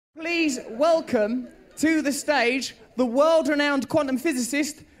Please welcome to the stage the world-renowned quantum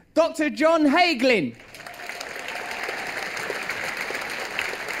physicist, Dr. John Hagelin.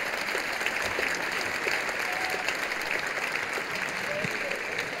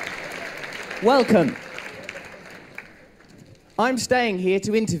 Welcome. I'm staying here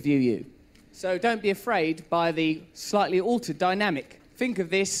to interview you, so don't be afraid by the slightly altered dynamic. Think of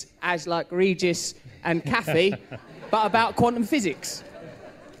this as like Regis and Kathy, but about quantum physics.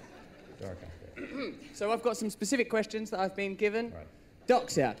 So I've got some specific questions that I've been given. Right.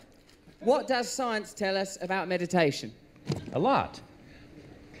 Doctor, what does science tell us about meditation? A lot.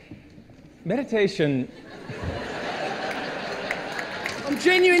 Meditation... I'm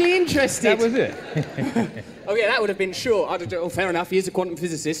genuinely interested. That was it. Oh yeah, that would have been short. I'd have done, oh, fair enough, he is a quantum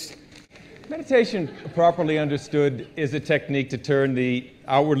physicist. Meditation, properly understood, is a technique to turn the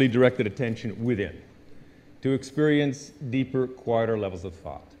outwardly directed attention within, to experience deeper, quieter levels of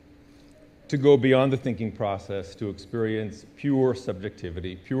thought, to go beyond the thinking process, to experience pure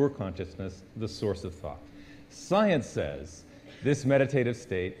subjectivity, pure consciousness, the source of thought. Science says this meditative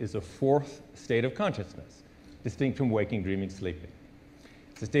state is a fourth state of consciousness, distinct from waking, dreaming, sleeping.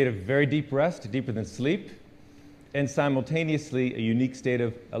 It's a state of very deep rest, deeper than sleep, and simultaneously a unique state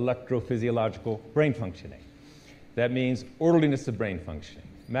of electrophysiological brain functioning. That means orderliness of brain functioning,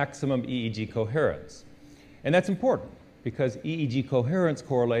 maximum EEG coherence. And that's important, because EEG coherence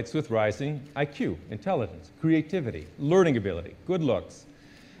correlates with rising IQ, intelligence, creativity, learning ability, good looks,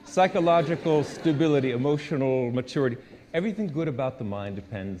 psychological stability, emotional maturity. Everything good about the mind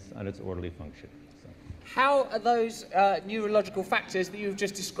depends on its orderly function. So. How are those neurological factors that you've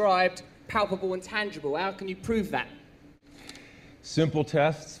just described palpable and tangible? How can you prove that? Simple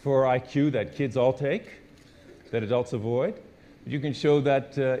tests for IQ that kids all take, that adults avoid. You can show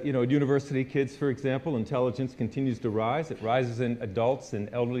that, university kids, for example, intelligence continues to rise. It rises in adults in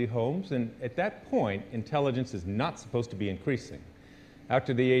elderly homes, and at that point, intelligence is not supposed to be increasing.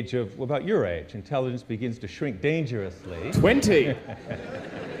 After the age of, well, about your age, intelligence begins to shrink dangerously. 20!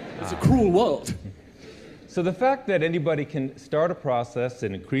 It's a cruel world. So the fact that anybody can start a process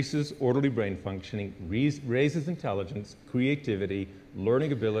that increases orderly brain functioning, raises intelligence, creativity,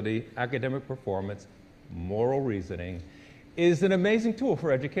 learning ability, academic performance, moral reasoning, is an amazing tool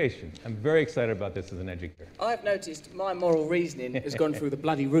for education. I'm very excited about this as an educator. I've noticed my moral reasoning has gone through the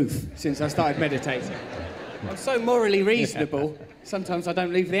bloody roof since I started meditating. I'm so morally reasonable, sometimes I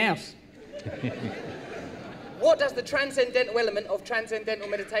don't leave the house. What does the transcendental element of transcendental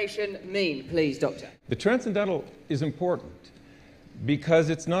meditation mean, please, Doctor? The transcendental is important because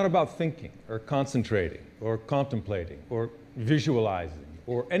it's not about thinking or concentrating or contemplating or visualizing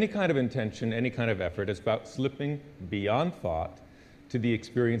or any kind of intention, any kind of effort. It's about slipping beyond thought to the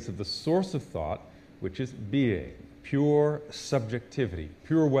experience of the source of thought, which is being, pure subjectivity,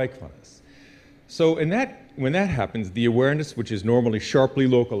 pure wakefulness. So when that happens, the awareness, which is normally sharply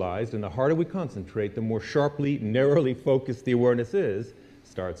localized, and the harder we concentrate, the more sharply, narrowly focused the awareness is,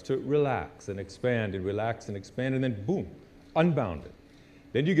 starts to relax and expand and relax and expand, and then boom, unbounded.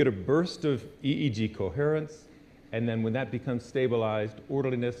 Then you get a burst of EEG coherence, and then when that becomes stabilized,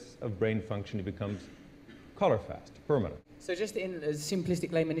 orderliness of brain function, it becomes color fast, permanent. So just in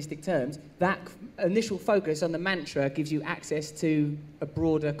simplistic laymanistic terms, that initial focus on the mantra gives you access to a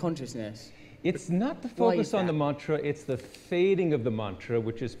broader consciousness. It's not the focus on the mantra, it's the fading of the mantra,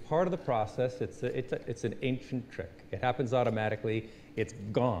 which is part of the process. It's an ancient trick. It happens automatically, it's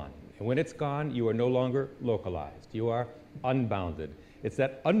gone. And when it's gone, you are no longer localized. You are unbounded. It's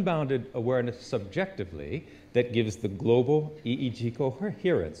that unbounded awareness subjectively that gives the global EEG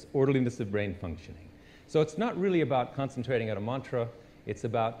coherence, orderliness of brain functioning. So it's not really about concentrating on a mantra, it's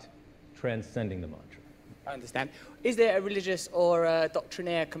about transcending the mantra. I understand. Is there a religious or a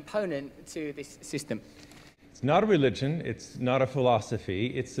doctrinaire component to this system? It's not a religion, it's not a philosophy,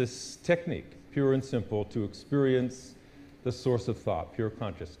 it's this technique, pure and simple, to experience the source of thought, pure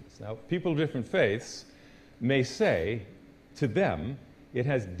consciousness. Now, people of different faiths may say, to them, it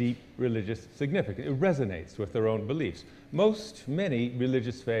has deep religious significance. It resonates with their own beliefs. Many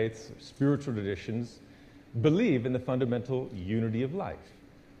religious faiths, spiritual traditions, believe in the fundamental unity of life,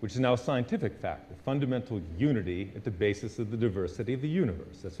 which is now a scientific fact, the fundamental unity at the basis of the diversity of the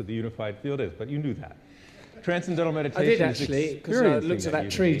universe. That's what the unified field is, but you knew that. Transcendental meditation I did actually, because I looked at that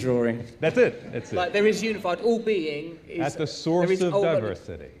tree drawing. That's it, that's it. Like there is unified, all being is... At the source of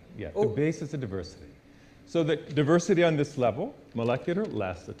diversity, yeah, the basis of diversity. So the diversity on this level, molecular,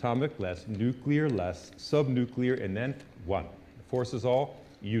 less atomic, less nuclear, less subnuclear, and then one. The force is all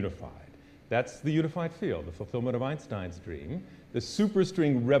unified. That's the unified field, the fulfillment of Einstein's dream. The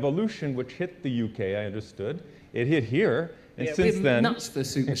superstring revolution, which hit the UK, I understood, It hit here, and yeah, since we're then... nuts for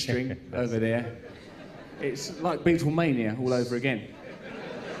superstring over there. It's like Beatlemania all over again.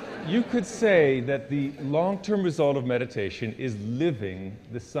 You could say that the long-term result of meditation is living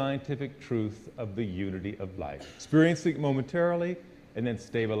the scientific truth of the unity of life, experiencing it momentarily, and then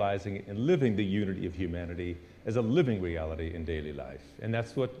stabilizing it and living the unity of humanity as a living reality in daily life. And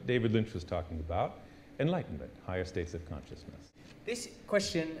that's what David Lynch was talking about, enlightenment, higher states of consciousness. This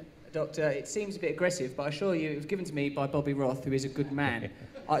question, Doctor, it seems a bit aggressive, but I assure you it was given to me by Bobby Roth, who is a good man.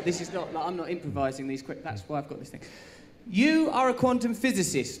 This is not, like, I'm not improvising these questions, that's why I've got this thing. You are a quantum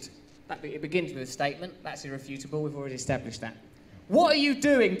physicist. It begins with a statement, that's irrefutable, we've already established that. What are you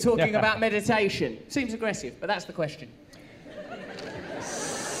doing talking about meditation? Seems aggressive, but that's the question.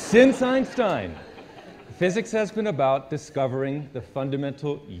 Since Einstein, physics has been about discovering the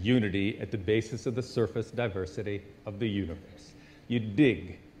fundamental unity at the basis of the surface diversity of the universe. You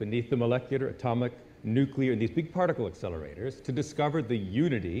dig beneath the molecular, atomic, nuclear, and these big particle accelerators to discover the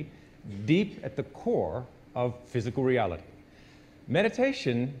unity deep at the core of physical reality.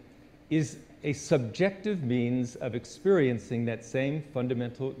 Meditation is a subjective means of experiencing that same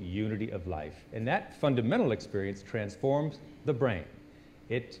fundamental unity of life. And that fundamental experience transforms the brain.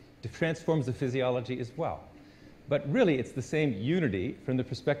 It transforms the physiology as well. But really, it's the same unity from the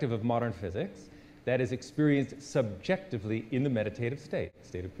perspective of modern physics that is experienced subjectively in the meditative state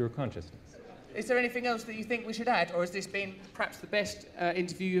of pure consciousness. Is there anything else that you think we should add, or has this been perhaps the best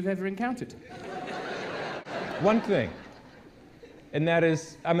interview you've ever encountered? One thing, and that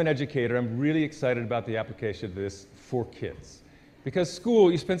is, I'm an educator. I'm really excited about the application of this for kids. Because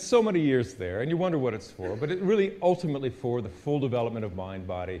school, you spend so many years there, and you wonder what it's for, but it's really ultimately for the full development of mind,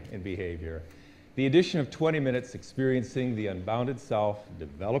 body, and behavior. The addition of 20 minutes experiencing the unbounded self,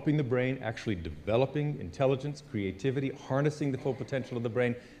 developing the brain, actually developing intelligence, creativity, harnessing the full potential of the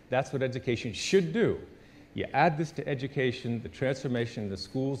brain, that's what education should do. You add this to education, the transformation in the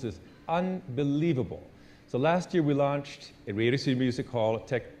schools is unbelievable. So last year we launched at Radio City Music Hall a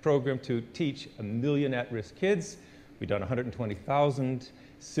tech program to teach 1 million at-risk kids. We've done 120,000.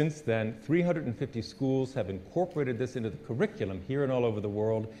 Since then, 350 schools have incorporated this into the curriculum here and all over the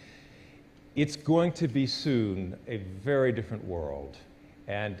world. It's going to be soon a very different world.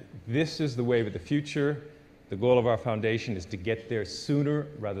 And this is the wave of the future. The goal of our foundation is to get there sooner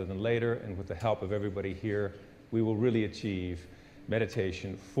rather than later. And with the help of everybody here, we will really achieve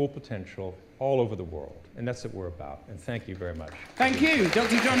meditation, full potential, all over the world. And that's what we're about. And thank you very much. Thank you,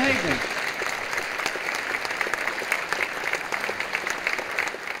 Dr. John Hagelin.